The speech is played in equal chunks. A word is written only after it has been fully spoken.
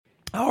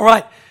All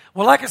right.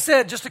 Well, like I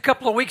said, just a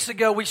couple of weeks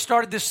ago, we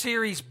started this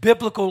series,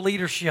 Biblical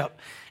Leadership.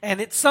 And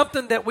it's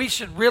something that we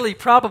should really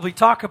probably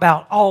talk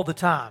about all the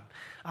time.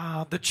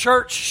 The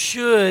church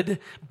should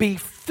be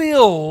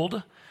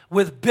filled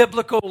with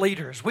biblical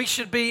leaders. We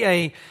should be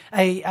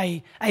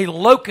a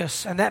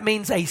locus, and that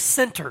means a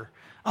center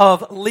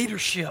of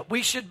leadership.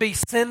 We should be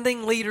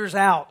sending leaders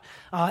out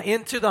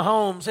into the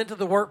homes, into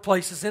the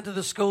workplaces, into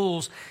the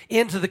schools,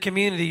 into the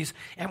communities,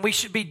 and we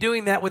should be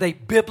doing that with a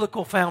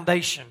biblical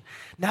foundation.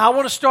 Now, I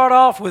want to start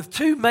off with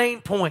two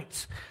main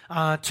points,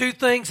 two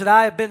things that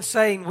I have been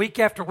saying week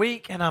after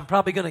week, and I'm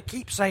probably going to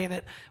keep saying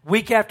it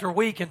week after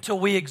week until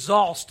we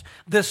exhaust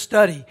this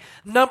study.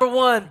 Number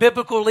one,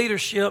 biblical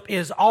leadership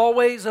is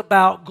always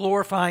about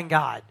glorifying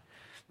God.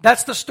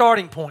 That's the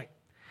starting point.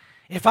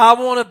 If I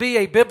want to be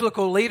a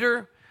biblical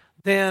leader,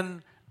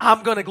 then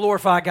I'm going to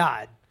glorify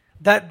God.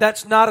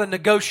 That's not a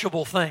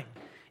negotiable thing.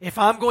 If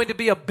I'm going to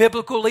be a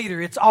biblical leader,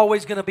 it's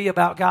always going to be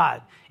about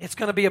God. It's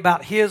going to be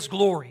about His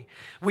glory.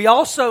 We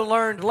also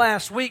learned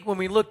last week when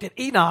we looked at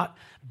Enoch,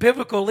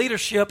 biblical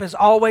leadership is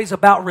always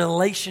about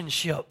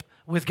relationship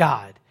with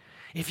God.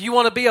 If you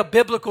want to be a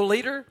biblical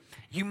leader,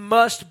 you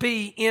must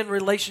be in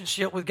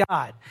relationship with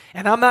God.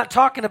 And I'm not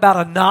talking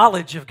about a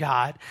knowledge of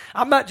God.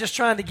 I'm not just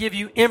trying to give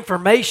you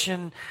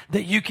information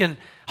that you can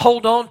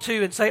hold on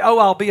to and say, oh,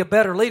 I'll be a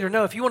better leader.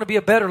 No, if you want to be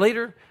a better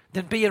leader,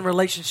 then be in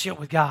relationship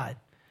with God.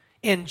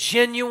 In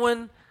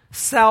genuine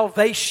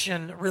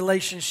salvation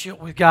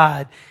relationship with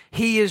God.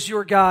 He is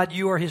your God,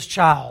 you are His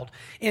child.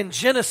 In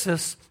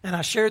Genesis, and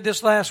I shared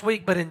this last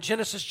week, but in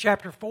Genesis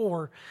chapter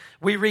 4,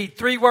 we read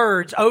three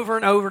words over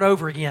and over and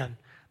over again.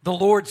 The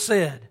Lord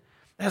said.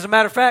 As a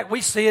matter of fact,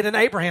 we see it in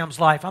Abraham's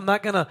life. I'm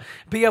not going to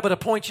be able to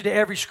point you to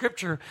every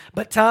scripture,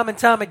 but time and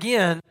time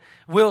again,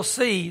 we'll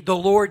see the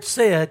Lord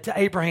said to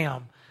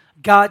Abraham.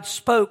 God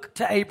spoke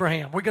to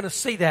Abraham. We're going to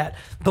see that.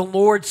 The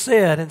Lord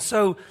said. And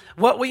so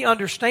what we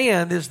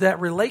understand is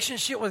that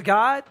relationship with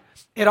God,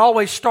 it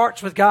always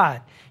starts with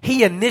God.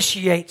 He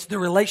initiates the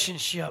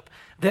relationship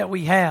that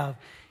we have.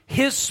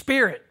 His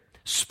Spirit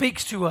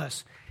speaks to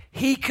us.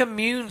 He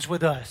communes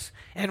with us.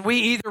 And we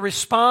either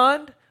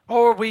respond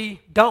or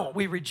we don't.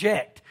 We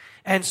reject.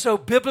 And so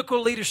biblical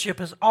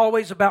leadership is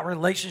always about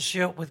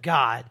relationship with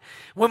God.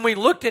 When we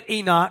looked at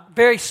Enoch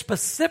very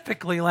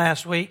specifically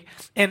last week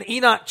in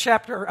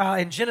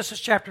Genesis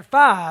chapter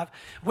 5,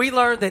 we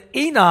learned that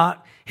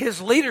Enoch,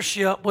 his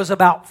leadership was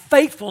about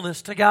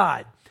faithfulness to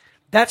God.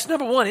 That's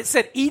number one. It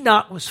said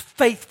Enoch was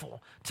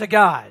faithful to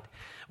God.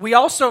 We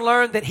also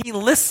learned that he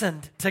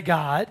listened to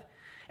God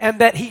and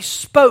that he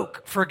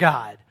spoke for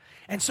God.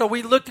 And so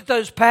we looked at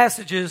those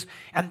passages,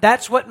 and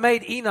that's what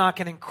made Enoch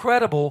an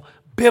incredible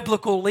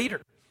biblical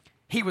leader.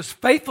 He was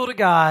faithful to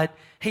God.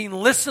 He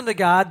listened to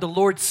God. The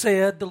Lord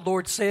said,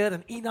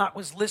 and Enoch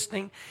was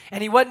listening.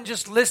 And he wasn't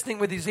just listening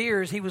with his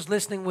ears, he was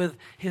listening with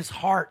his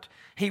heart.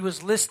 He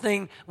was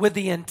listening with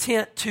the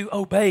intent to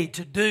obey,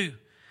 to do.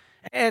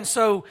 And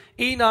so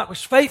Enoch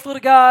was faithful to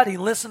God, he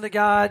listened to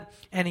God,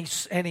 and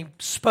he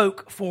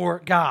spoke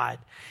for God.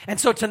 And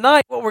so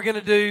tonight what we're going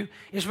to do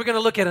is we're going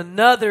to look at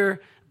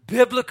another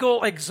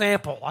biblical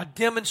example, a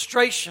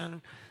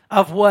demonstration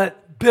of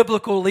what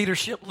biblical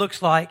leadership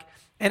looks like,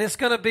 and it's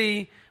going to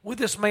be with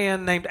this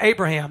man named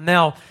Abraham.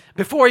 Now,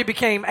 before he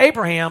became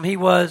Abraham, he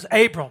was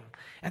Abram,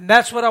 and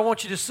that's what I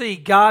want you to see.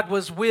 God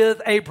was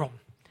with Abram.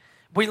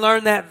 We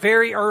learned that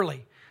very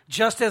early.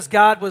 Just as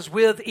God was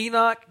with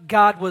Enoch,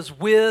 God was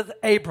with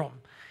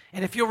Abram.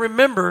 And if you'll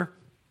remember,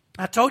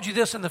 I told you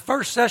this in the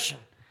first session.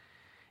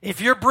 If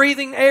you're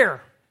breathing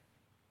air,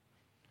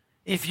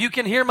 if you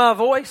can hear my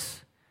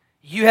voice,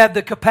 you have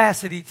the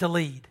capacity to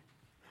lead.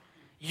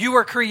 You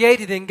are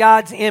created in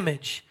God's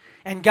image,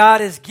 and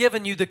God has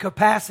given you the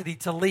capacity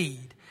to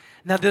lead.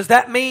 Now, does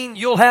that mean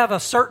you'll have a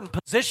certain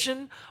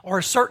position or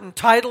a certain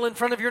title in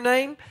front of your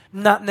name?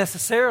 Not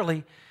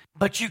necessarily,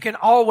 but you can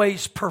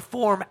always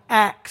perform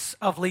acts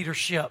of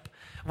leadership.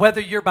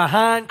 Whether you're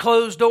behind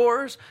closed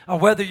doors or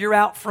whether you're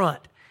out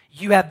front,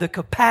 you have the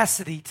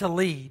capacity to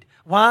lead.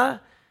 Why?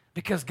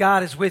 Because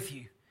God is with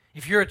you.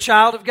 If you're a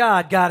child of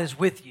God, God is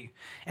with you.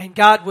 And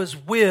God was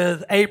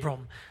with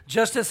Abram.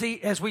 Just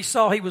as we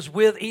saw he was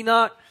with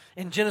Enoch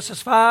in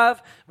Genesis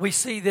 5, we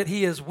see that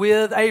he is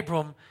with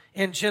Abram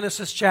in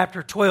Genesis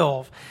chapter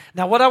 12.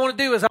 Now what I want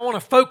to do is I want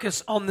to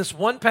focus on this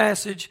one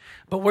passage,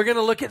 but we're going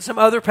to look at some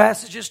other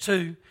passages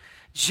too.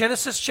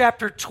 Genesis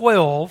chapter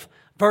 12,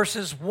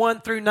 verses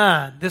 1 through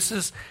 9. This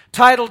is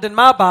titled in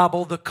my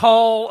Bible, The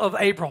Call of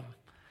Abram.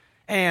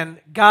 And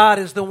God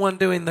is the one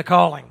doing the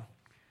calling.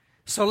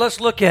 So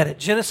let's look at it.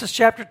 Genesis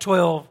chapter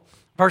 12,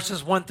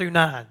 verses 1 through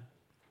 9.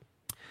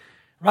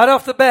 Right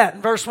off the bat,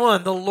 in verse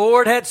 1, the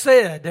Lord had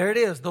said, there it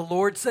is, the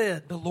Lord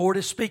said, the Lord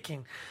is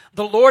speaking.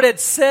 The Lord had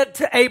said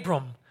to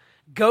Abram,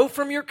 go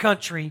from your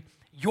country,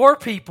 your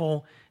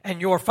people,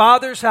 and your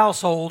father's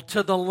household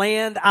to the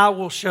land I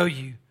will show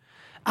you.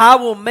 I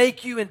will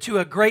make you into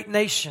a great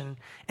nation,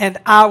 and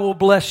I will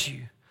bless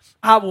you.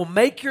 I will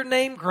make your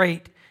name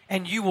great,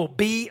 and you will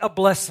be a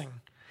blessing.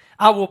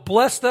 I will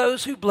bless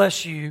those who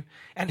bless you,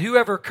 and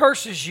whoever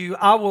curses you,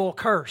 I will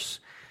curse.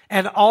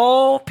 and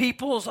all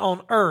peoples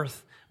on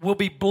earth will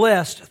be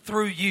blessed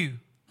through you.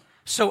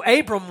 So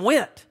Abram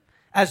went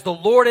as the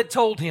Lord had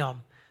told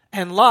him,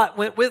 and Lot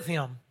went with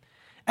him.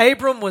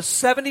 Abram was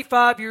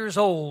 75 years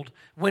old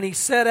when he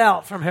set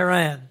out from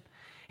Haran.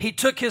 He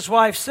took his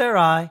wife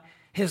Sarai,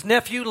 his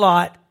nephew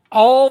Lot,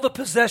 all the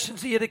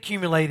possessions he had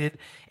accumulated,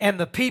 and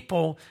the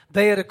people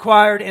they had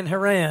acquired in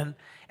Haran,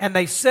 and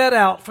they set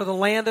out for the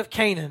land of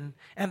Canaan,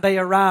 and they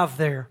arrived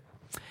there.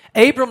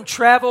 Abram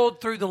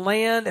traveled through the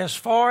land as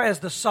far as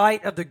the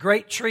site of the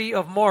great tree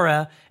of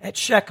Moreh at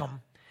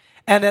Shechem,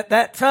 and at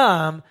that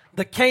time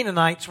the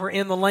Canaanites were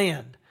in the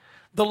land.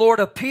 The Lord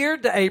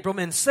appeared to Abram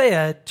and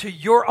said, "To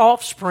your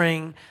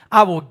offspring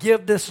I will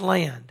give this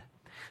land."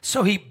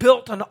 So he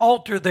built an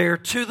altar there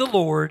to the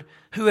Lord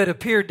who had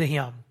appeared to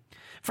him.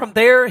 From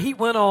there he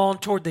went on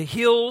toward the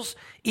hills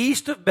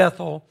east of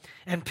Bethel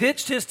and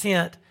pitched his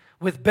tent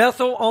with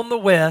Bethel on the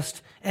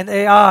west and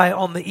Ai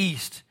on the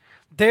east.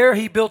 There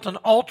he built an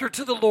altar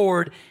to the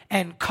Lord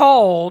and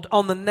called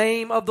on the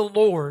name of the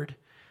Lord.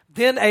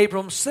 Then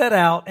Abram set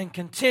out and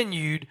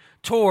continued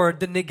toward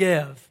the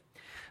Negev.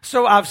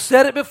 So I've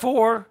said it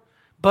before,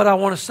 but I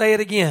want to say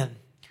it again.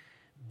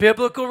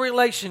 Biblical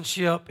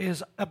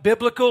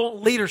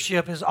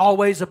leadership is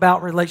always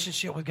about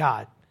relationship with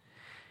God.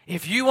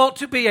 If you want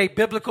to be a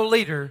biblical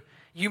leader,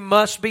 you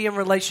must be in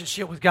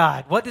relationship with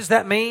God. What does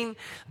that mean?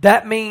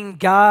 That means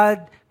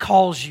God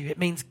calls you. It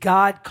means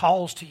God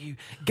calls to you.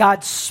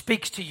 God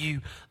speaks to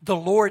you. The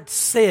Lord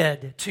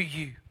said to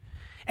you.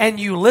 And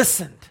you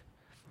listened.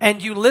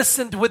 And you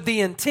listened with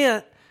the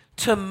intent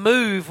to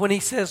move when He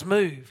says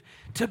move.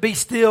 To be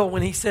still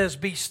when He says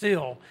be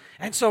still.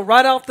 And so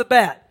right off the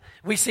bat,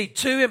 we see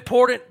two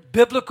important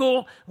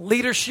biblical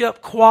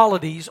leadership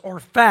qualities or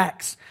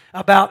facts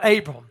about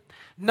Abram.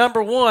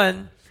 Number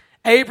one,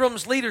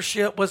 Abram's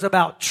leadership was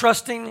about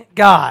trusting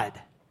God.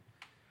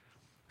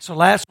 So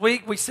last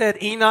week we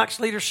said Enoch's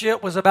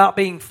leadership was about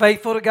being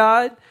faithful to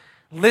God,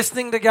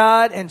 listening to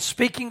God, and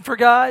speaking for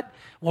God.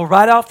 Well,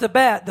 right off the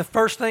bat, the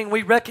first thing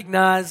we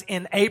recognize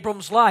in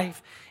Abram's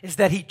life is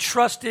that he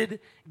trusted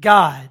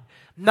God.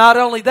 Not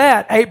only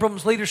that,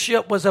 Abram's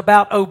leadership was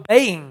about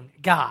obeying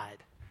God.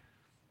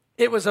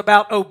 It was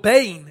about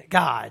obeying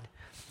God.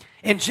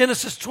 In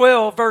Genesis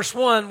 12, verse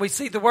 1, we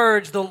see the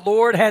words, "The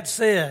Lord had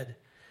said."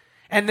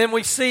 And then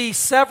we see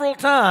several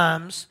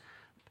times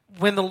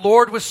when the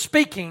Lord was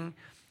speaking,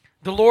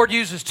 the Lord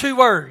uses two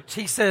words.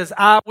 He says,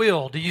 "I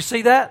will." Do you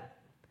see that?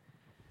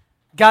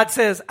 God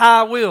says,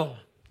 "I will,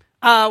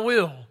 I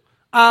will,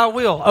 I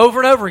will." Over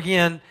and over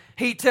again,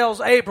 He tells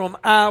Abram,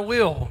 "I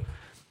will."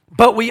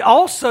 But we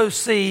also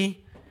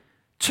see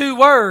two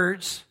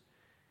words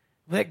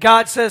that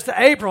God says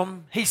to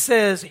Abram. He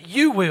says,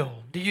 "You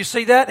will." Do you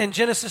see that in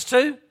Genesis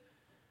 2?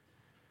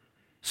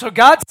 So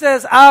God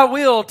says, "I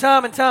will,"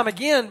 time and time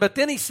again, but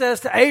then He says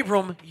to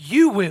Abram,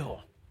 "You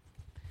will."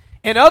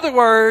 In other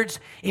words,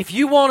 if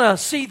you want to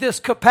see this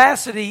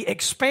capacity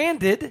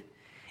expanded,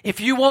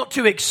 if you want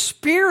to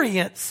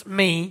experience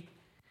me,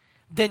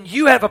 then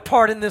you have a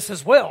part in this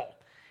as well.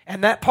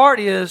 And that part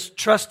is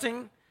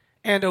trusting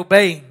and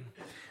obeying.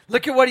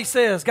 Look at what He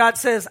says. God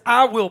says,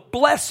 "I will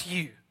bless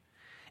you."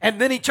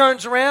 And then He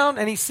turns around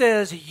and He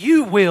says,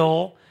 "You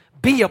will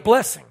be a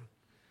blessing."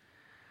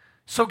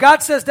 So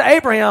God says to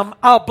Abraham,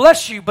 "I'll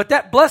bless you," but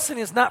that blessing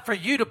is not for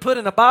you to put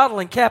in a bottle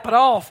and cap it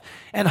off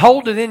and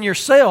hold it in your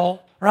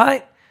cell,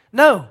 right?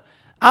 No,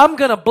 I'm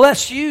going to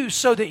bless you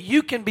so that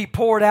you can be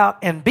poured out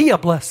and be a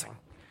blessing.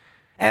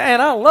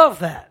 And I love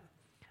that.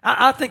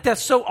 I think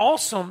that's so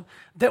awesome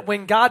that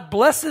when God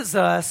blesses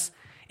us,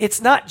 it's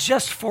not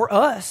just for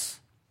us.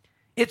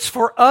 It's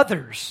for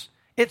others.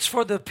 It's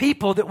for the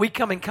people that we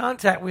come in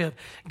contact with.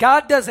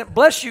 God doesn't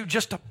bless you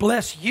just to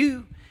bless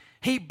you.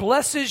 He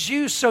blesses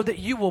you so that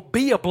you will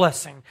be a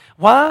blessing.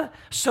 Why?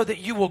 So that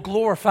you will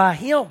glorify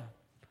Him,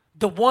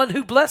 the one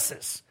who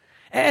blesses.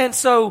 And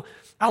so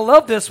I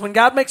love this. When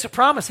God makes a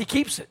promise, He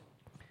keeps it.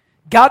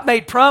 God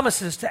made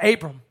promises to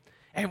Abram.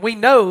 And we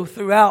know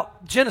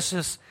throughout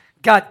Genesis,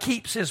 God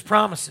keeps His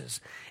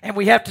promises. And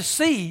we have to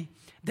see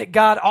that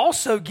God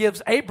also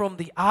gives Abram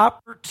the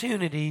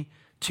opportunity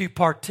to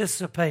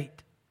participate.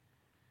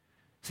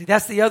 See,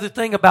 that's the other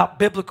thing about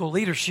biblical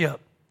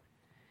leadership.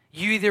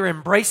 You either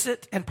embrace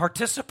it and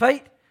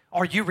participate,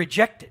 or you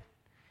reject it.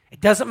 It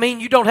doesn't mean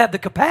you don't have the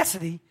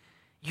capacity.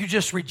 You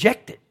just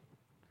reject it.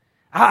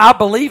 I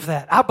believe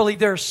that. I believe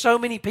there are so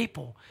many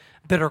people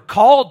that are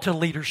called to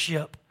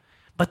leadership,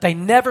 but they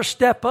never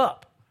step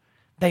up.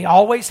 They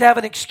always have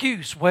an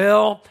excuse.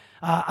 Well,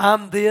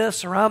 I'm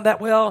this or I'm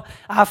that. Well,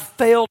 I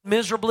failed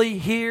miserably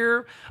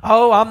here.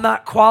 Oh, I'm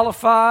not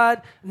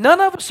qualified. None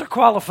of us are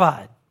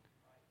qualified,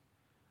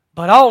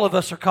 but all of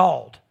us are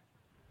called.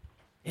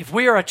 If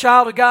we are a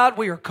child of God,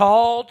 we are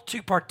called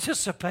to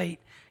participate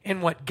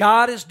in what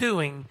God is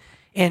doing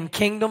in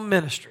kingdom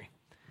ministry.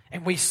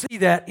 And we see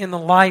that in the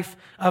life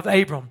of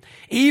Abram.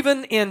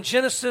 Even in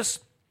Genesis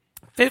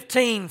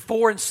 15,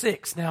 4 and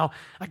 6. Now,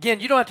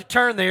 again, you don't have to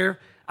turn there.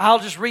 I'll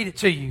just read it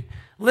to you.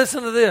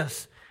 Listen to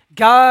this.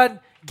 God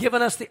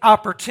giving us the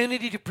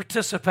opportunity to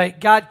participate.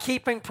 God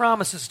keeping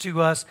promises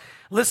to us.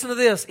 Listen to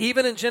this.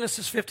 Even in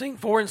Genesis 15,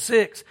 4 and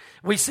 6,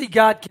 we see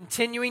God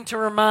continuing to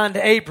remind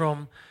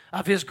Abram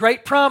of his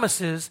great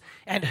promises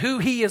and who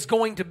he is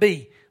going to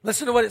be.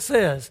 Listen to what it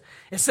says.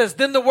 It says,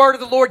 then the word of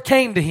the Lord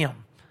came to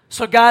him.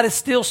 So God is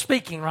still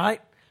speaking,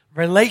 right?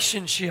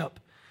 Relationship.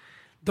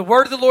 The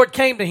word of the Lord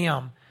came to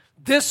him.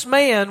 This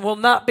man will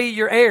not be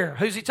your heir.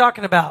 Who's he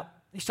talking about?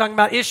 He's talking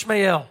about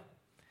Ishmael.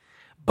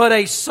 But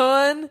a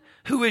son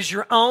who is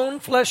your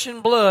own flesh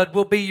and blood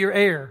will be your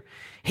heir.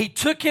 He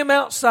took him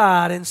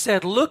outside and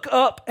said, look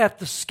up at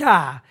the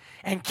sky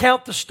and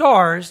count the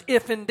stars,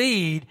 if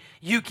indeed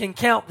you can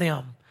count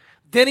them.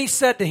 Then he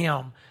said to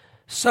him,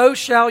 so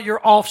shall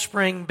your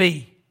offspring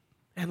be.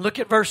 And look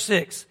at verse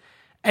 6.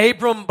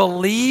 Abram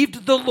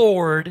believed the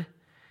Lord,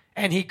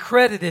 and he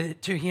credited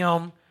it to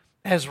him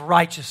as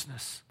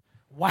righteousness.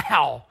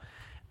 Wow.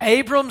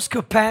 Abram's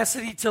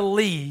capacity to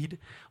lead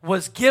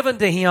was given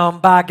to him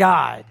by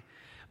God.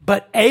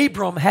 But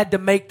Abram had to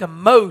make the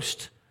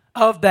most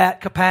of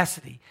that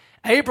capacity.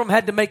 Abram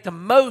had to make the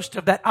most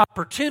of that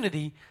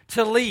opportunity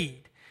to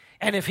lead.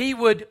 And if he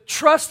would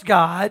trust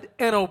God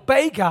and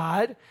obey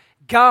God,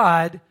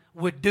 God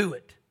would do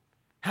it.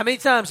 How many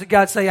times did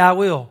God say, I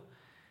will?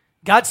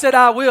 God said,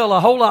 I will, a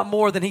whole lot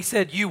more than he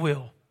said, you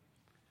will.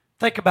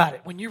 Think about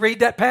it. When you read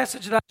that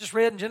passage that I just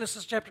read in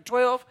Genesis chapter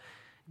 12,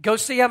 go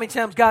see how many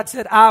times God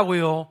said, I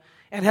will,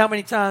 and how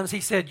many times he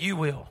said, you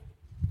will.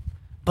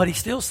 But he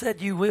still said,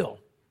 you will.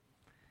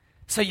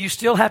 So you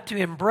still have to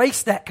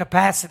embrace that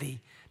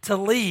capacity to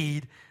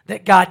lead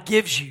that God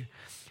gives you.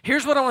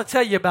 Here's what I want to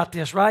tell you about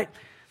this, right?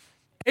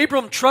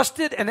 Abram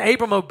trusted and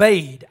Abram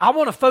obeyed. I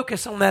want to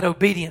focus on that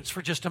obedience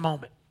for just a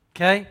moment,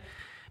 okay?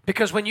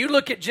 Because when you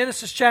look at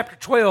Genesis chapter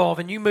 12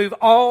 and you move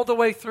all the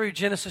way through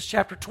Genesis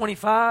chapter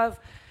 25,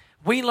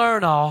 we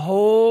learn a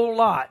whole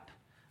lot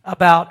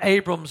about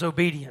Abram's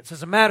obedience.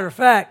 As a matter of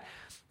fact,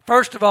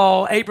 first of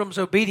all, Abram's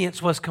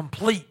obedience was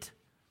complete.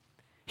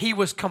 He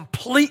was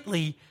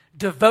completely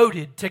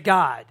devoted to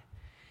God.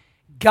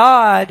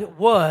 God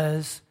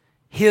was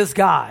his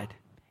God,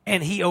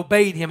 and he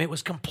obeyed him. It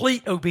was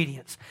complete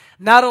obedience.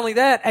 Not only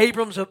that,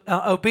 Abram's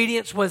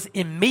obedience was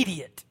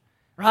immediate,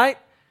 right?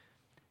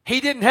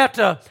 He didn't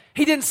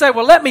say,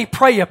 well, let me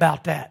pray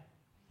about that.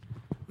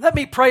 Let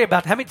me pray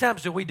about that. How many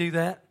times do we do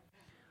that?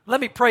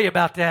 Let me pray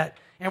about that.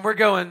 And we're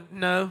going,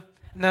 no.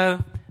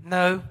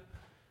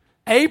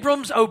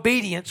 Abram's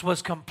obedience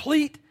was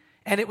complete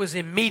and it was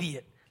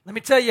immediate. Let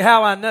me tell you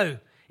how I know.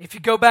 If you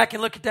go back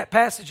and look at that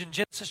passage in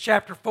Genesis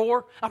chapter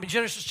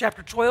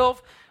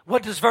 12,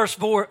 what does verse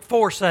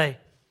 4 say?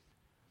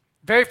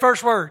 Very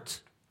first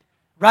words.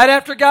 Right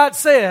after God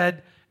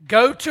said,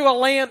 go to a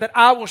land that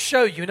I will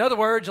show you. In other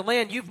words, a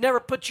land you've never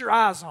put your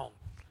eyes on.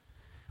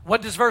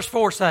 What does verse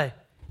 4 say?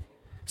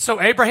 So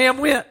Abraham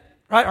went,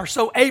 right? Or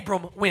so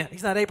Abram went.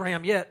 He's not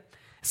Abraham yet.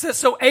 It says,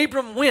 so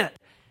Abram went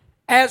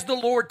as the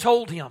Lord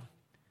told him.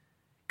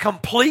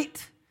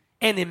 Complete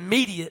and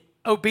immediate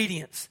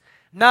obedience.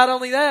 Not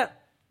only that,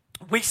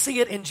 we see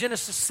it in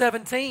Genesis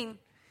 17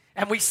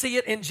 and we see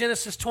it in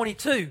Genesis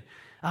 22.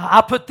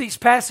 I put these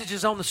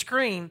passages on the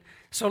screen,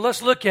 so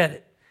let's look at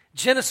it.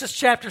 Genesis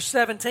chapter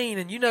 17,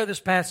 and you know this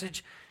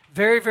passage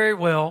very, very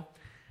well.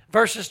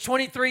 Verses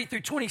 23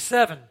 through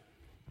 27.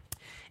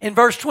 In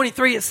verse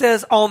 23 it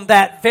says, on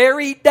that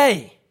very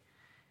day,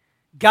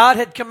 God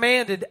had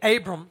commanded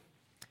Abram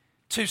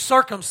to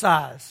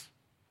circumcise,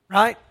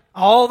 right?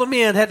 All the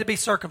men had to be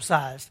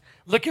circumcised.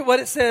 Look at what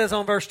it says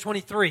on verse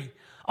 23.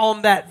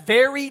 On that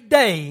very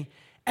day,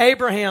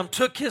 Abraham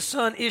took his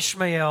son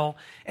Ishmael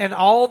and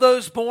all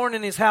those born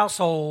in his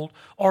household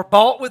or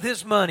bought with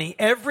his money,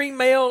 every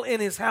male in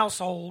his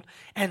household,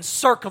 and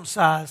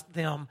circumcised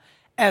them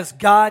as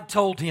God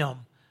told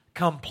him.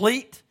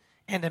 Complete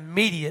and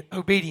immediate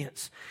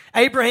obedience.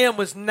 Abraham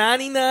was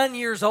 99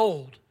 years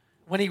old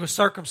when he was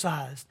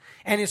circumcised,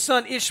 and his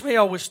son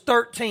Ishmael was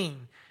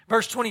 13.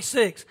 Verse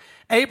 26,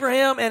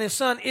 Abraham and his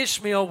son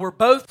Ishmael were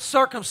both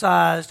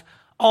circumcised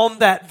on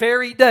that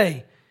very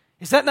day.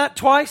 Is that not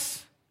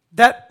twice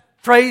that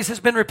phrase has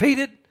been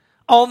repeated?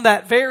 On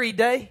that very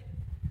day?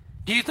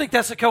 Do you think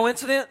that's a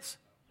coincidence?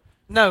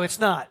 No, it's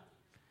not.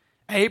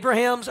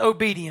 Abraham's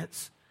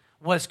obedience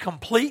was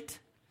complete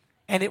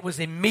and it was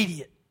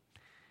immediate.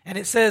 And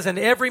it says, and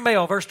every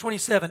male, verse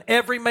 27,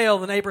 every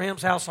male in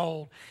Abraham's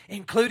household,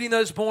 including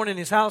those born in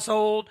his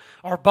household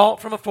or bought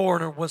from a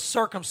foreigner, was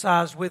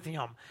circumcised with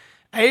him.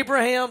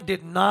 Abraham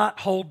did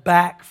not hold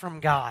back from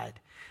God.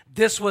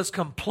 This was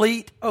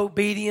complete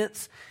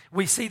obedience.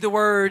 We see the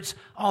words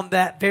on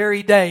that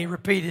very day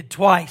repeated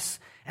twice.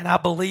 And I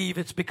believe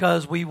it's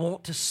because we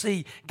want to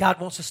see, God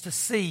wants us to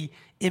see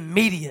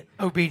immediate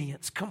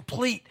obedience,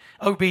 complete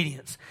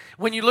obedience.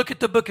 When you look at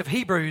the book of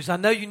Hebrews, I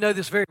know you know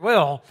this very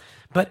well,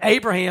 but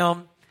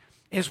Abraham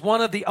is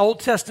one of the Old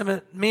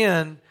Testament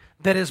men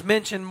that is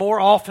mentioned more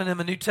often in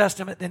the New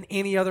Testament than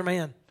any other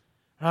man.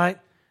 Right?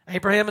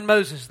 Abraham and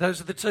Moses, those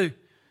are the two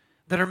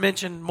that are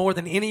mentioned more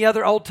than any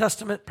other Old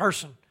Testament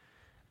person.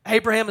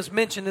 Abraham is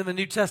mentioned in the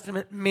New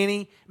Testament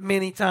many,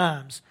 many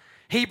times.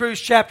 Hebrews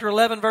chapter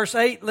 11, verse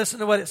 8, listen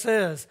to what it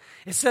says.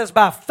 It says,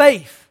 by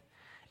faith,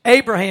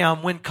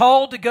 Abraham, when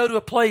called to go to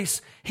a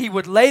place he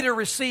would later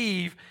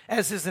receive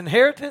as his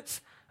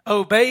inheritance,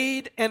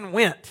 obeyed and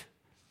went,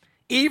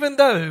 even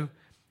though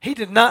he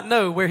did not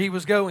know where he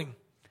was going.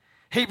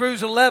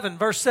 Hebrews 11,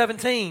 verse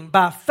 17,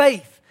 by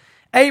faith,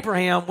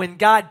 Abraham, when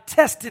God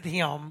tested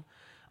him,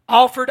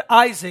 offered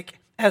Isaac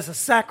as a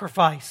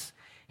sacrifice.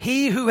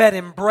 He who had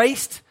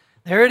embraced,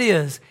 there it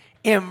is,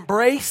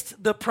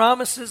 embraced the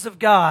promises of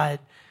God,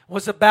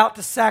 was about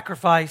to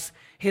sacrifice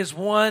his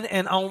one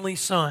and only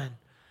son.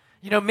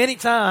 You know, many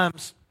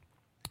times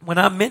when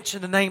I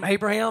mention the name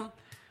Abraham,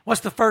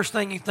 what's the first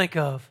thing you think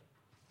of?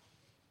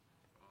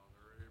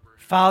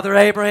 Father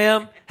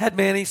Abraham had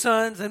many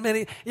sons and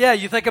many. Yeah,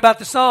 you think about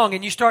the song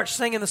and you start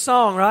singing the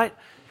song, right?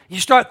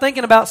 You start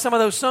thinking about some of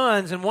those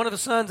sons, and one of the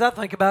sons I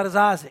think about is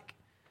Isaac.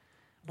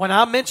 When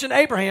I mention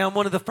Abraham,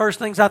 one of the first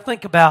things I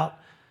think about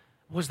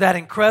was that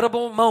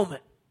incredible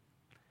moment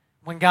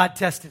when God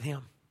tested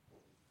him.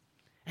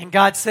 And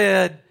God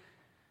said,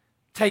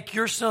 take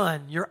your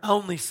son, your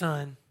only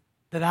son,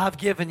 that I've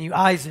given you,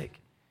 Isaac,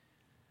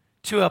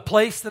 to a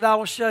place that I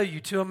will show you,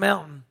 to a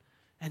mountain,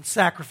 and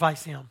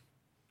sacrifice him.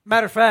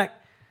 Matter of fact,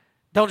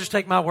 don't just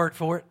take my word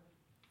for it.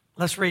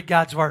 Let's read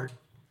God's word.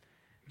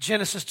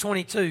 Genesis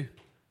 22,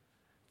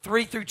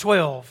 3 through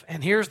 12.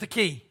 And here's the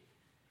key.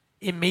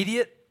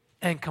 Immediate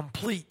and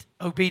complete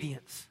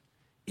obedience.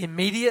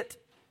 Immediate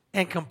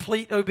and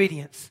complete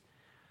obedience.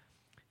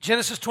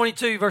 Genesis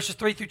 22, verses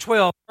 3 through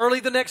 12. Early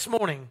the next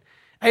morning,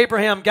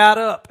 Abraham got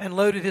up and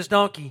loaded his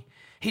donkey.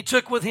 He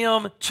took with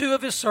him 2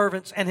 of his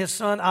servants and his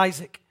son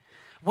Isaac.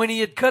 When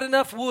he had cut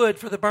enough wood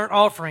for the burnt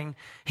offering,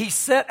 he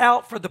set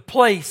out for the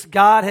place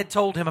God had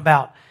told him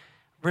about.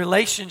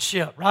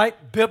 Relationship, right?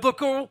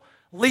 Biblical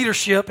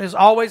leadership is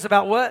always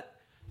about what?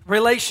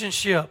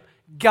 Relationship.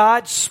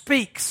 God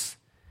speaks,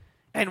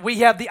 and we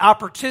have the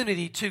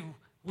opportunity to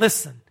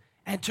listen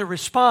and to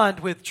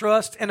respond with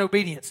trust and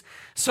obedience.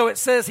 So it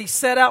says he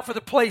set out for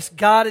the place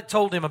God had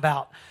told him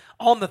about.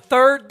 On the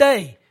 3rd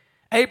day,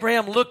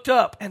 Abraham looked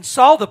up and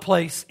saw the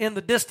place in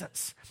the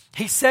distance.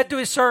 He said to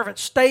his servant,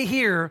 stay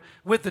here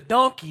with the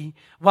donkey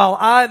while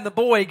I and the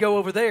boy go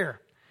over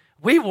there.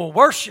 We will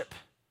worship.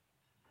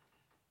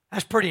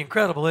 That's pretty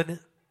incredible, isn't it?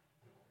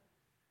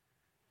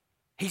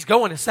 He's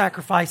going to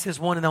sacrifice his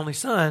one and only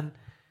son,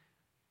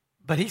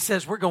 but he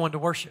says we're going to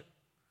worship.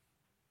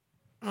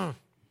 I'm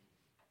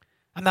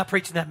not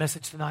preaching that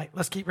message tonight.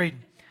 Let's keep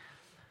reading.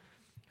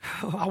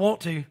 I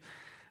want to.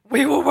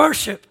 We will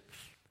worship,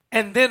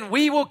 and then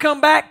we will come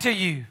back to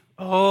you.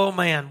 Oh,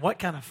 man, what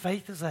kind of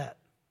faith is that?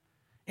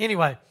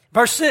 Anyway,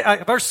 verse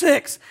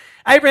 6,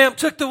 Abraham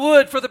took the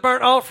wood for the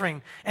burnt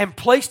offering and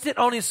placed it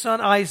on his son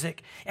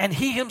Isaac, and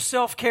he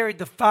himself carried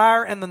the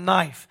fire and the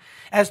knife.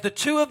 As the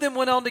 2 of them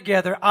went on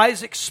together,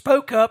 Isaac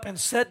spoke up and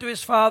said to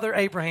his father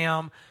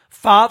Abraham,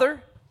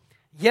 Father?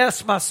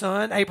 Yes, my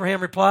son,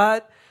 Abraham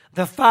replied.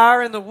 The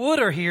fire and the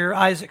wood are here,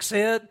 Isaac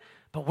said,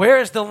 but where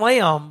is the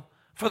lamb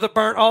for the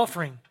burnt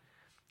offering?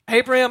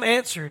 Abraham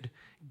answered,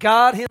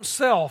 God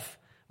himself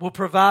will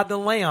provide the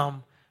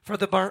lamb for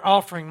the burnt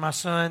offering, my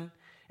son.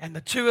 And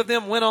the 2 of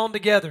them went on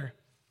together.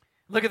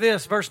 Look at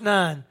this, verse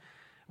 9.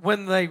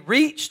 When they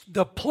reached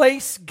the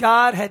place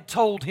God had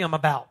told him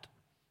about.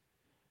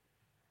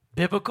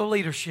 Biblical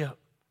leadership.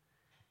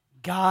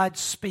 God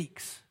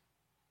speaks.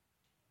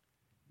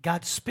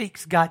 God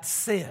speaks. God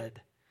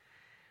said.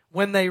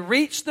 When they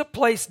reached the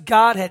place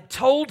God had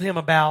told him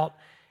about,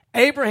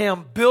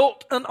 Abraham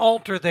built an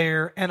altar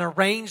there and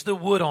arranged the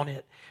wood on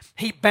it.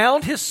 He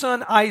bound his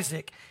son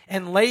Isaac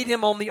and laid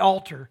him on the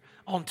altar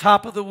on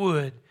top of the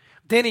wood.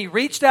 Then he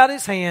reached out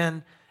his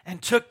hand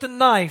and took the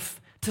knife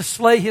to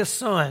slay his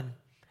son.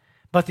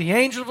 But the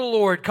angel of the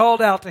Lord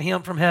called out to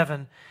him from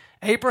heaven,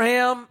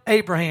 Abraham,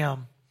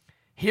 Abraham.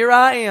 Here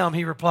I am,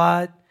 he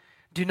replied.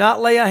 Do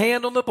not lay a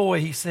hand on the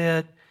boy, he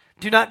said.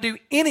 Do not do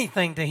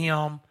anything to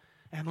him.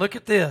 And look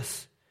at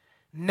this.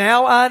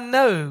 Now I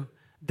know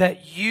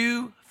that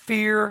you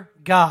fear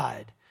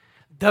God.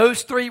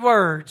 Those 3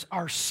 words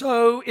are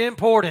so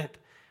important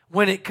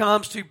when it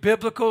comes to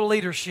biblical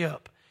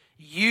leadership.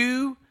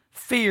 You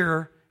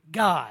fear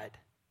God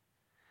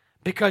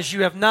because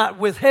you have not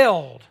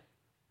withheld,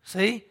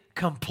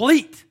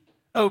 complete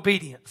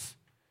obedience,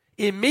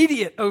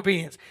 immediate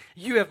obedience.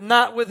 You have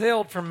not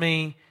withheld from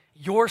me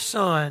your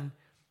son,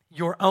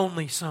 your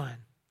only son.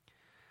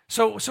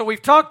 So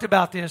we've talked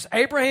about this.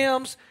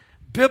 Abraham's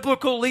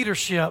biblical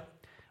leadership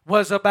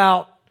was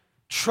about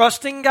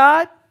trusting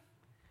God.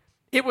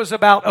 It was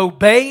about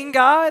obeying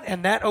God,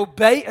 and that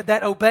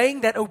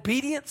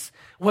obedience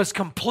was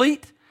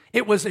complete.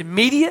 It was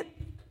immediate.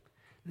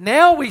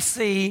 Now we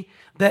see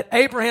that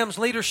Abraham's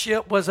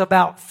leadership was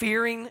about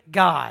fearing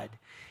God.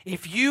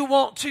 If you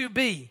want to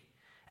be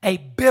a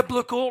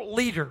biblical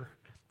leader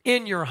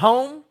in your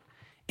home,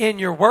 in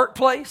your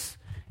workplace,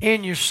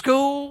 in your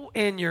school,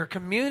 in your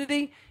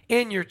community,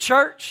 in your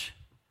church,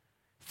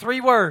 3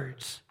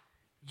 words,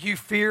 you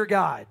fear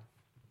God.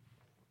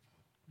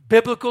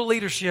 Biblical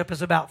leadership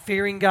is about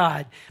fearing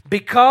God.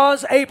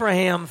 Because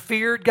Abraham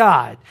feared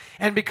God,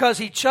 and because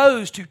he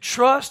chose to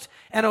trust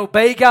and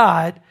obey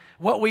God,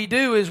 what we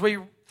do is we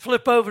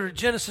flip over to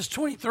Genesis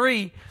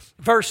 23,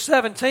 verse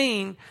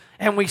 17,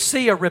 and we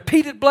see a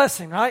repeated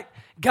blessing, right?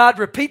 God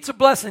repeats a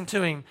blessing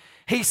to him.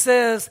 He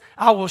says,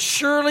 I will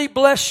surely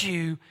bless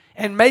you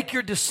and make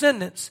your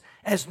descendants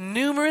as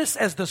numerous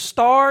as the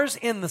stars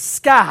in the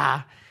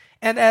sky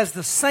and as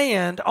the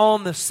sand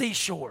on the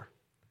seashore.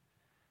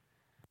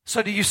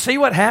 So do you see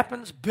what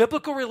happens?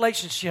 Biblical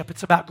relationship.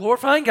 It's about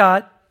glorifying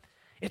God.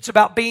 It's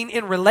about being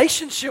in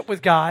relationship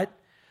with God.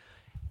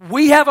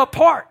 We have a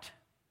part.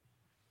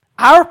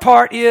 Our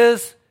part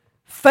is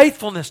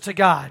faithfulness to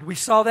God. We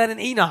saw that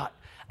in Enoch.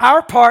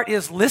 Our part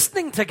is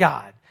listening to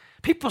God.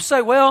 People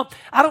say, well,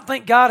 I don't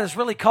think God has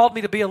really called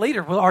me to be a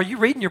leader. Well, are you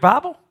reading your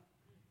Bible?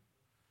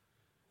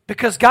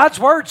 Because God's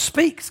Word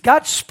speaks.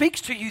 God speaks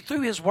to you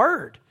through His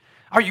Word.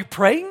 Are you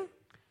praying?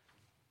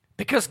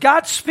 Because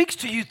God speaks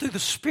to you through the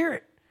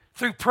Spirit,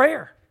 through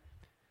prayer.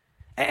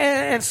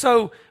 And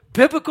so,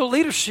 biblical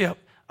leadership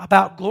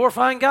about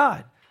glorifying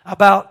God,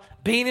 about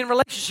being in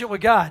relationship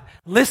with God,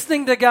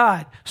 listening to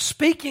God,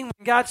 speaking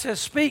when God says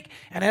speak.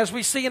 And as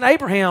we see in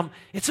Abraham,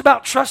 it's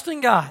about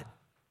trusting God.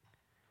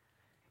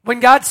 When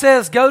God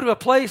says, go to a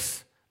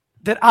place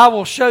that I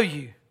will show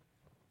you,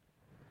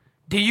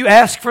 do you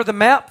ask for the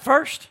map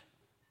first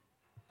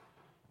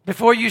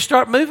before you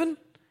start moving?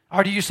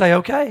 Or do you say,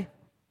 okay?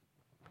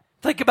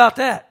 Think about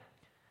that.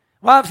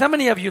 Wives, how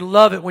many of you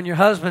love it when your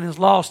husband is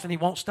lost and he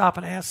won't stop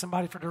and ask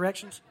somebody for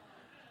directions?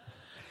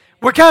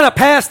 We're kind of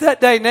past that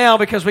day now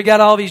because we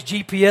got all these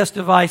GPS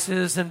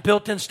devices and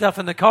built-in stuff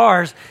in the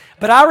cars.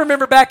 But I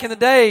remember back in the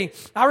day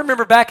having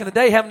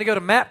to go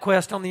to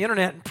MapQuest on the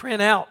internet and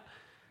print out,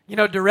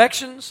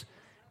 directions.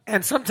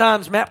 And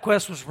sometimes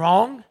MapQuest was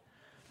wrong.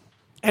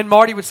 And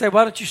Marty would say,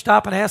 why don't you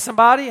stop and ask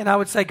somebody? And I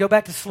would say, go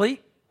back to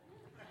sleep.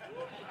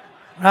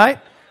 Right?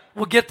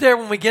 We'll get there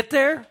when we get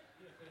there.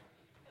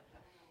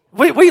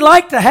 We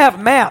like to have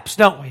maps,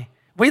 don't we?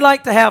 We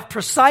like to have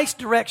precise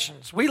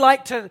directions. We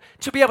like to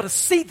be able to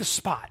see the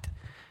spot.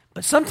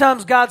 But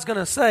sometimes God's going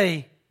to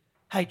say,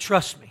 hey,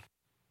 trust me.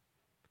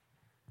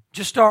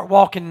 Just start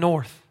walking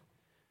north.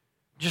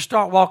 Just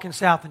start walking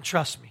south and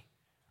trust me.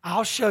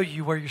 I'll show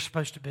you where you're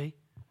supposed to be.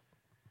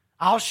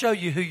 I'll show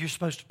you who you're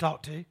supposed to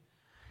talk to.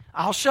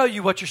 I'll show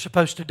you what you're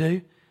supposed to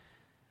do.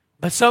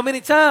 But so many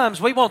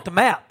times we want the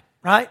map,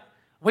 right?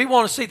 We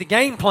want to see the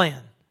game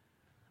plan.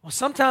 Well,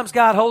 sometimes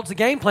God holds the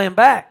game plan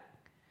back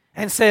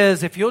and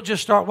says, if you'll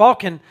just start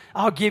walking,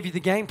 I'll give you the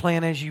game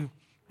plan as you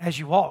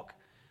walk.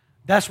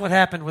 That's what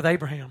happened with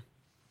Abraham.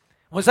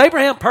 Was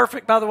Abraham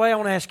perfect, by the way? I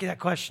want to ask you that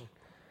question.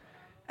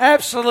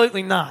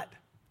 Absolutely not.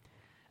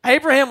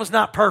 Abraham was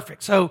not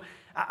perfect. So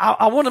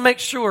I want to make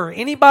sure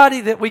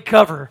anybody that we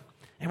cover,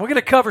 and we're going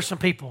to cover some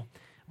people.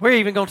 We're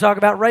even going to talk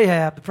about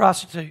Rahab, the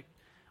prostitute.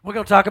 We're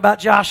going to talk about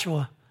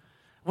Joshua.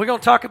 We're going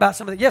to talk about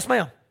some of the... Yes,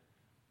 ma'am.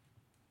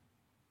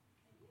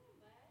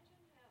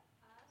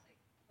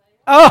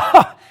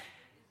 Oh,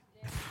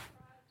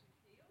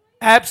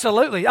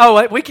 absolutely.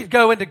 Oh, we could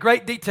go into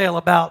great detail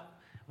about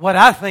what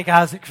I think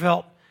Isaac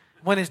felt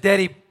when his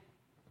daddy,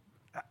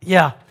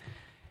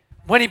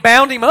 when he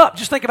bound him up.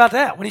 Just think about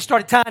that, when he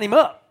started tying him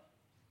up.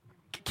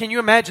 Can you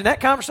imagine that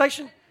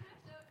conversation?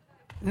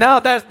 No,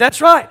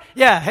 that's right.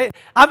 Yeah, hey,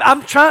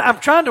 I'm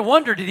trying to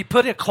wonder, did he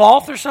put a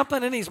cloth or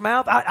something in his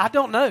mouth? I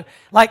don't know.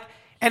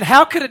 And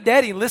how could a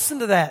daddy listen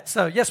to that?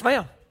 So, yes,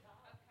 ma'am.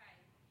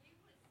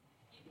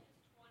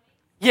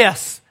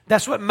 Yes,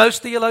 that's what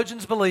most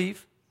theologians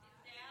believe.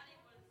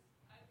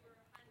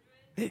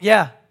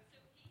 Yeah.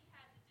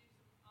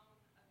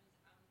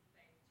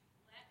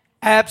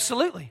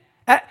 Absolutely.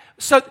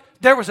 So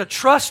there was a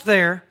trust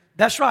there.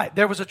 That's right.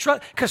 There was a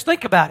trust. Because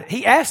think about it.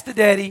 He asked the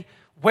daddy,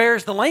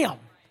 where's the lamb?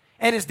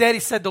 And his daddy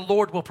said, the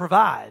Lord will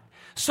provide.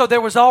 So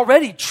there was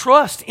already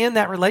trust in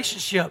that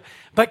relationship.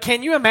 But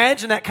can you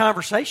imagine that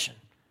conversation?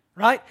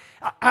 Right?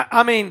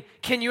 I mean,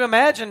 can you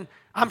imagine...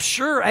 I'm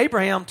sure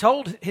Abraham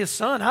told his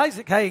son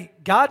Isaac, hey,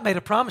 God made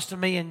a promise to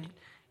me and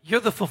you're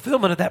the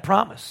fulfillment of that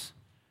promise.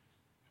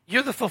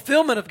 You're the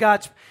fulfillment of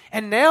God's...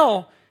 And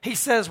now he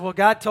says, well,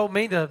 God told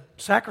me to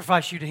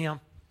sacrifice you to him.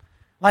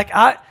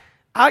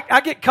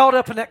 I get caught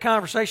up in that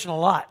conversation a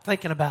lot,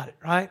 thinking about it,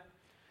 right?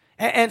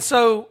 And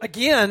so,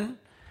 again,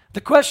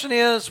 the question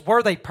is,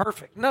 were they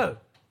perfect? No.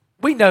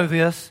 We know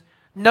this.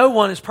 No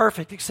one is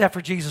perfect except for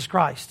Jesus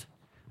Christ.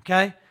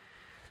 Okay?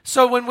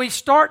 So when we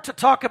start to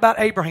talk about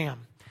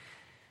Abraham,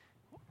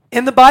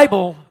 in the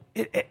Bible,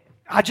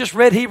 I just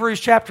read Hebrews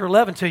chapter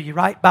 11 to you,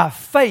 right? By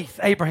faith,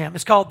 Abraham.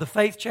 It's called the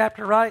faith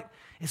chapter, right?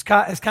 It's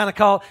kind of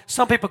called,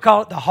 some people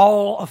call it the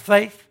hall of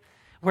faith,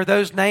 where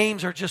those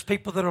names are just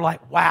people that are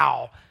like,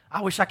 wow,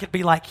 I wish I could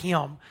be like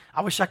him.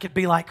 I wish I could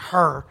be like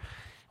her.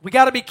 We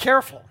got to be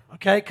careful,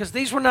 okay? Because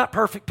these were not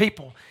perfect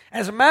people.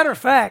 As a matter of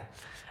fact,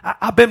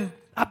 I've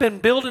been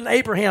building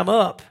Abraham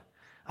up.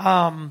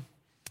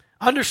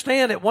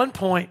 Understand at one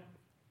point,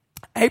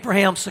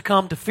 Abraham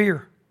succumbed to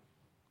fear.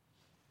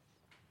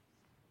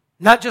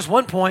 Not just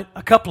one point,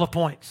 a couple of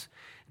points.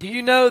 Do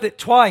you know that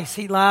twice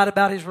he lied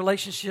about his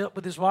relationship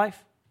with his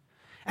wife?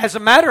 As a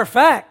matter of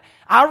fact,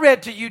 I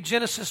read to you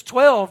Genesis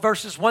 12,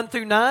 verses 1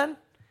 through 9,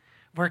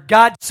 where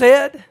God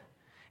said,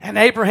 And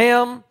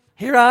Abraham,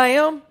 here I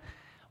am.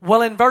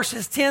 Well, in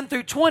verses 10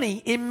 through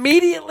 20,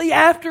 immediately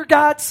after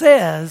God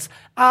says,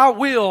 I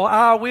will,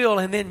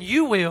 and then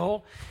you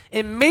will,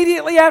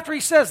 immediately after he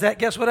says that,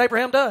 guess what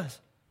Abraham does?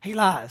 He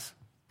lies.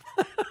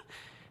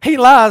 He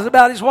lies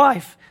about his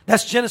wife.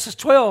 That's Genesis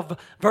 12,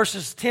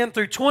 verses 10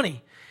 through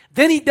 20.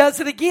 Then he does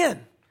it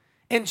again.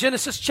 In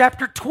Genesis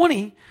chapter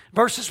 20,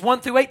 verses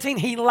 1 through 18,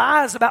 he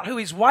lies about who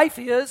his wife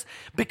is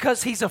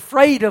because he's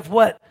afraid of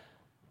what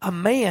a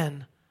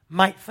man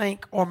might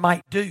think or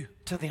might do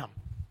to them.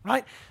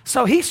 Right?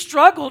 So he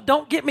struggled,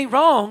 don't get me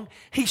wrong,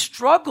 he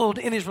struggled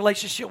in his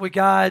relationship with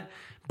God,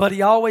 but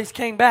he always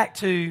came back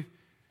to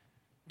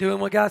doing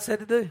what God said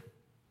to do.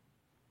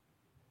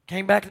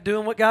 Came back to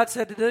doing what God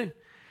said to do.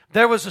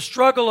 There was a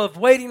struggle of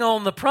waiting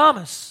on the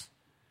promise,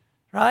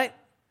 right?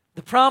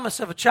 The promise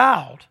of a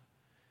child.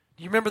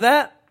 Do you remember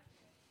that?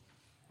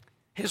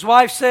 His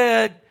wife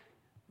said,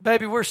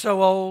 baby, we're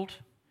so old,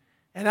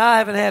 and I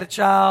haven't had a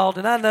child,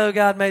 and I know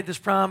God made this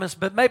promise,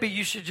 but maybe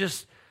you should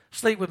just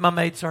sleep with my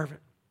maidservant.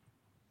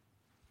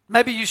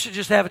 Maybe you should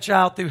just have a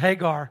child through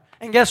Hagar.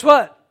 And guess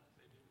what?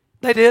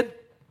 They did.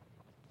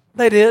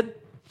 They did.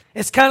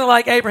 It's kind of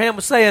like Abraham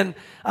was saying,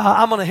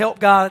 I'm going to help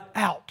God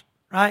out,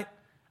 right?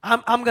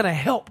 I'm going to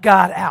help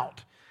God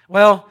out.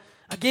 Well,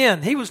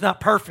 again, he was not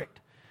perfect.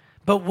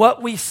 But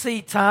what we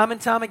see time and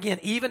time again,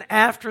 even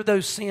after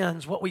those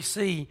sins, what we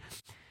see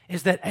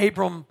is that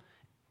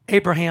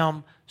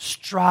Abraham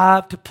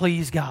strived to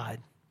please God.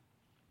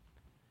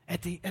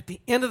 At the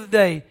end of the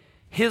day,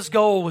 his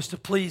goal was to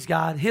please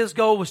God. His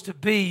goal was to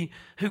be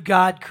who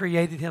God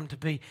created him to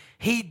be.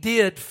 He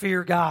did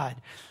fear God.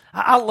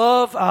 I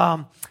love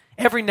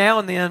every now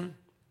and then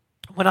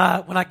when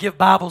I give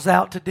Bibles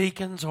out to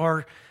deacons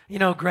or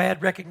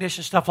grad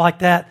recognition, stuff like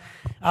that.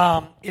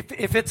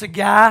 If it's a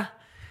guy,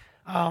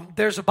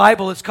 there's a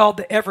Bible. It's called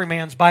the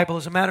Everyman's Bible.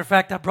 As a matter of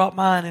fact, I brought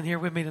mine in here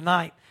with me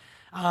tonight.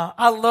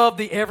 I love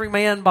the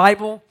Everyman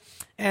Bible,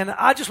 and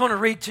I just want to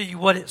read to you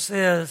what it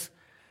says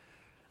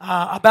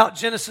about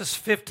Genesis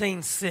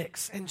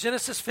 15:6. In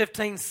Genesis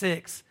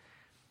 15:6,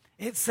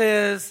 it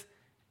says,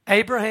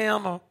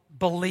 Abraham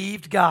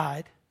believed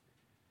God,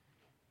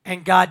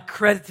 and God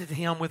credited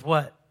him with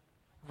what?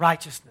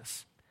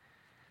 Righteousness.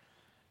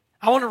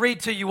 I want to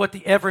read to you what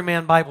the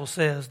Everyman Bible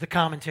says, the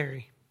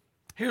commentary.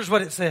 Here's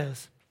what it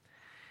says.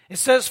 It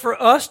says, for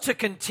us to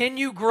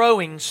continue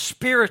growing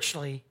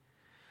spiritually,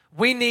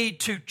 we need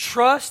to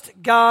trust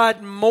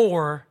God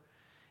more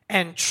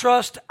and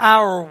trust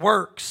our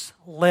works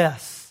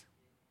less.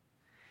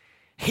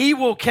 He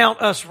will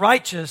count us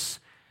righteous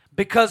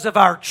because of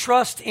our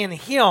trust in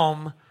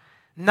Him,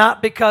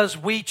 not because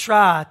we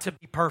try to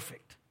be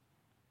perfect.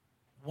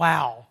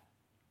 Wow.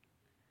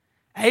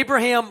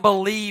 Abraham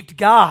believed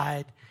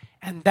God,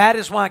 and that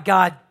is why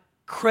God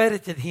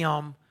credited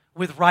him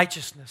with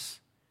righteousness.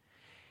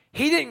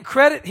 He didn't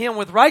credit him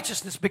with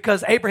righteousness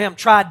because Abraham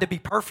tried to be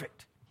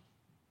perfect.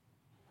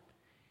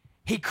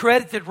 He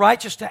credited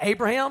righteous to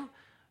Abraham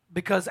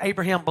because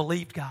Abraham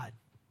believed God.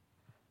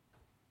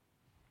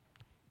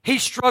 He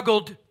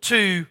struggled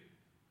to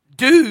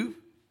do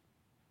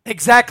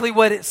exactly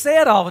what it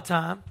said all the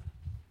time.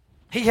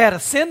 He had a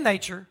sin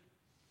nature,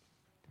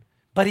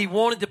 but he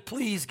wanted to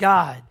please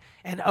God.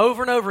 And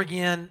over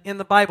again in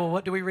the Bible,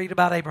 what do we read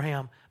about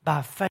Abraham?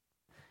 By faith,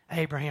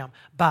 Abraham.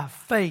 By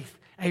faith,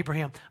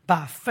 Abraham.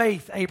 By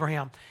faith,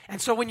 Abraham.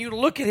 And so when you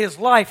look at his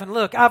life, and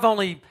look, I've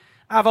only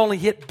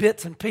hit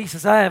bits and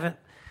pieces. I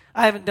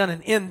haven't done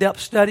an in-depth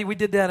study. We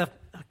did that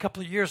a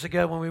couple of years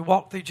ago when we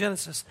walked through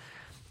Genesis.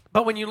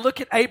 But when you look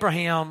at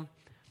Abraham,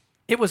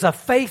 it was a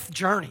faith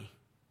journey.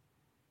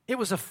 It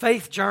was a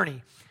faith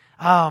journey.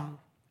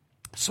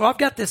 So I've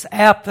got this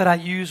app that I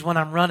use when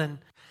I'm running,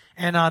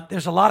 and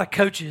there's a lot of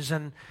coaches,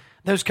 and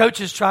those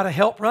coaches try to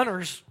help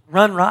runners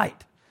run right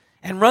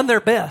and run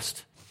their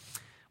best.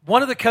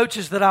 One of the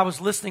coaches that I was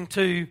listening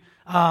to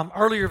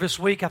earlier this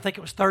week, I think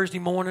it was Thursday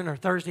morning or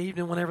Thursday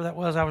evening, whenever that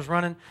was, I was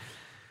running.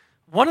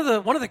 One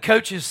of the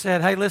coaches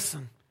said, hey,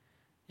 listen,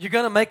 you're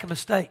going to make a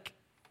mistake.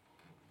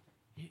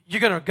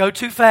 You're going to go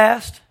too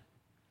fast,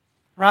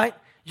 right?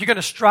 You're going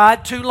to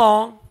stride too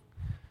long.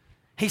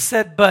 He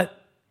said,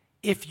 but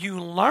if you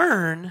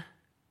learn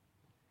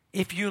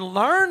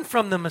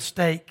from the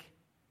mistake,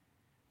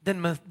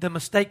 then the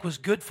mistake was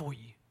good for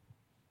you.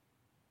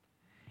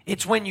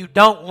 It's when you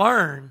don't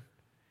learn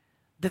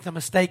that the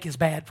mistake is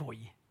bad for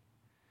you.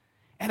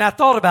 And I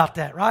thought about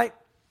that, right?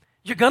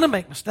 You're going to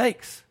make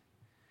mistakes.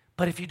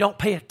 But if you don't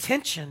pay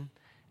attention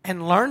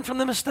and learn from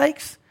the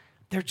mistakes,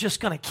 they're just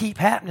going to keep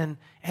happening,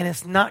 and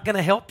it's not going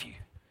to help you.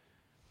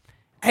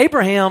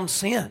 Abraham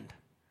sinned.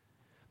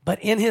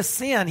 But in his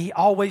sin, he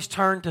always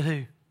turned to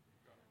who?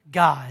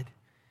 God.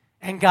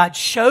 And God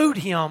showed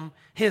him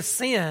his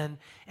sin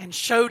and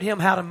showed him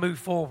how to move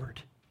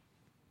forward.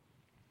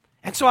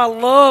 And so I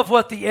love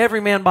what the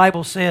Everyman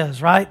Bible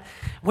says, right?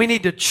 We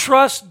need to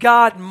trust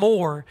God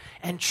more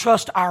and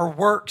trust our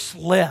works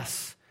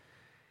less.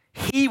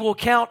 He will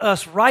count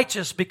us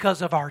righteous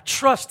because of our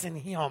trust in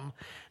Him,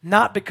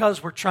 not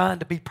because we're trying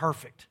to be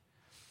perfect.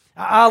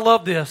 I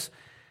love this.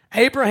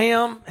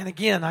 Abraham, and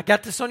again, I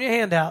got this on your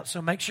handout,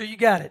 so make sure you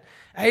got it.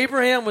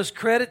 Abraham was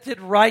credited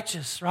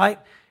righteous, right?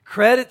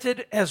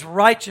 Credited as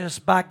righteous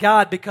by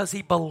God because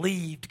he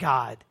believed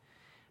God.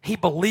 He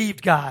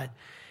believed God.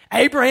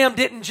 Abraham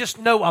didn't just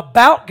know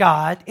about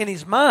God in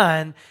his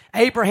mind.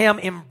 Abraham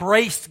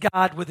embraced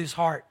God with his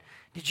heart.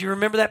 Did you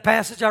remember that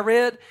passage I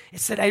read? It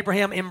said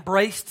Abraham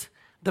embraced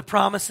the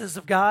promises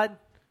of God,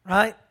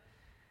 right?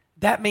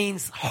 That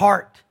means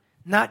heart,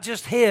 not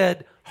just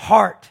head,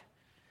 heart.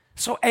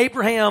 So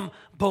Abraham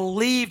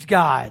believed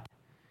God.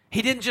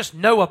 He didn't just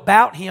know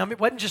about him. It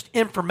wasn't just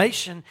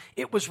information.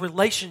 It was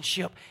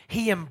relationship.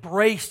 He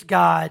embraced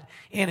God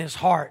in his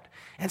heart.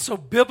 And so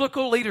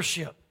biblical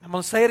leadership, I'm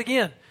going to say it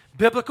again.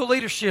 Biblical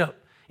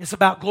leadership, it's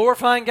about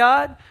glorifying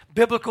God.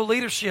 Biblical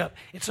leadership,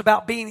 it's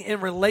about being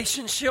in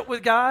relationship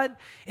with God.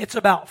 It's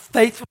about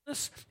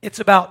faithfulness. It's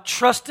about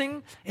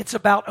trusting. It's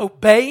about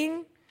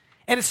obeying.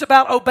 And it's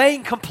about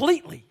obeying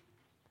completely.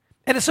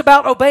 And it's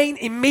about obeying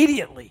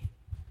immediately.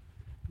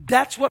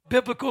 That's what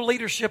biblical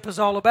leadership is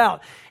all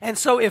about. And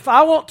so if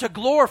I want to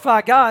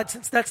glorify God,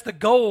 since that's the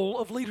goal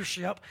of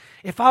leadership,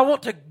 if I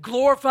want to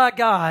glorify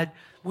God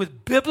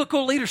with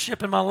biblical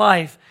leadership in my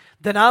life,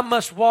 then I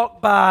must walk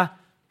by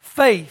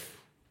faith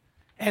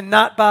and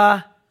not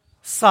by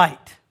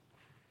sight.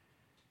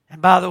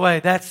 And by the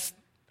way,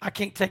 I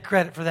can't take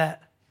credit for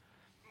that.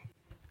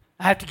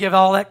 I have to give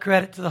all that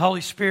credit to the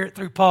Holy Spirit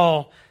through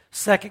Paul,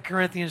 2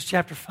 Corinthians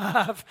chapter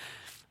 5,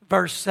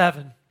 verse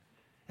 7.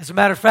 As a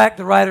matter of fact,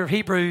 the writer of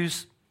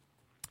Hebrews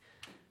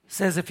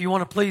says if you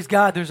want to please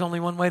God, there's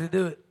only one way to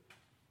do it.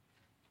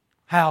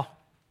 How?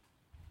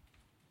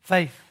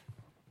 Faith.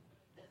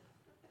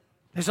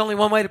 There's only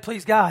one way to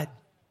please God.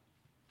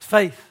 It's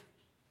faith.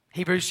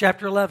 Hebrews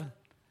chapter 11.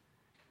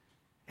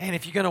 And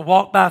if you're going to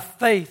walk by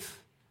faith,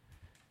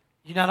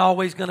 you're not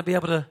always going to be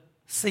able to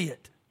see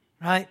it,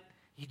 right?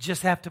 You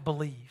just have to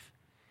believe.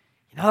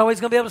 You're not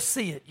always going to be able to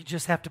see it. You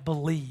just have to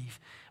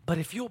believe. But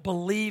if you'll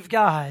believe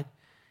God,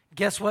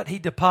 guess what He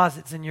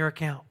deposits in your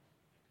account?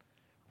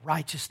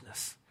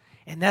 Righteousness.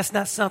 And that's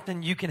not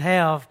something you can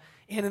have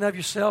in and of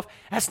yourself.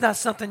 That's not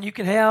something you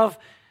can have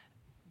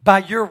by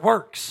your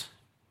works.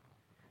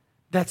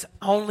 That's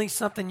only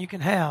something you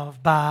can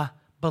have by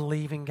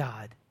believing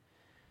God.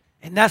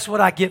 And that's what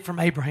I get from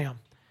Abraham.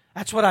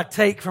 That's what I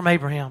take from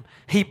Abraham.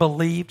 He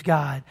believed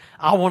God.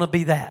 I want to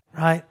be that,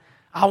 right?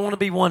 I want to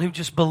be one who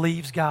just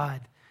believes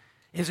God.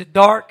 Is it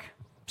dark?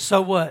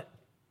 So what?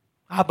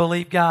 I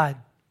believe God.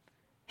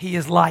 He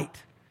is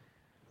light.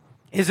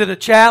 Is it a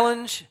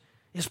challenge?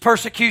 Is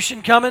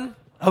persecution coming?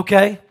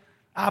 Okay.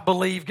 I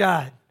believe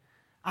God.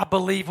 I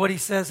believe what He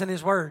says in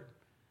His Word.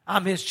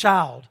 I'm His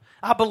child.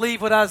 I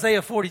believe what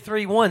Isaiah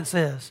 43:1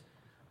 says.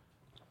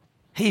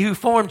 He who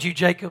formed you,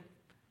 Jacob.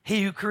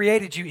 He who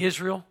created you,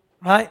 Israel.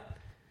 Right?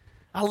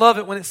 I love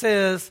it when it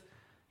says,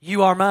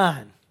 you are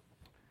mine.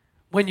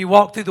 When you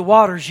walk through the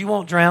waters, you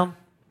won't drown.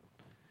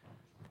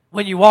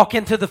 When you walk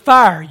into the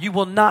fire, you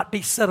will not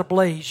be set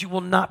ablaze. You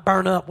will not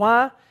burn up.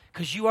 Why?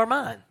 Because you are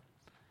mine.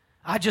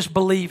 I just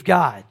believe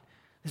God.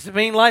 Does it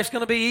mean life's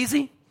going to be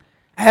easy?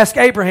 Ask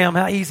Abraham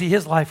how easy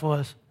his life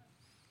was.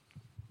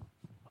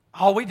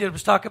 All we did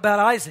was talk about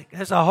Isaac.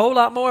 There's a whole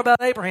lot more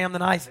about Abraham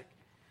than Isaac.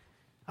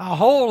 A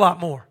whole lot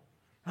more.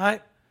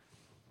 Right?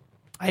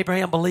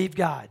 Abraham believed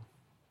God.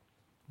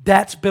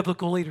 That's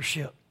biblical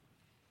leadership.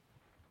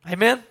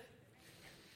 Amen?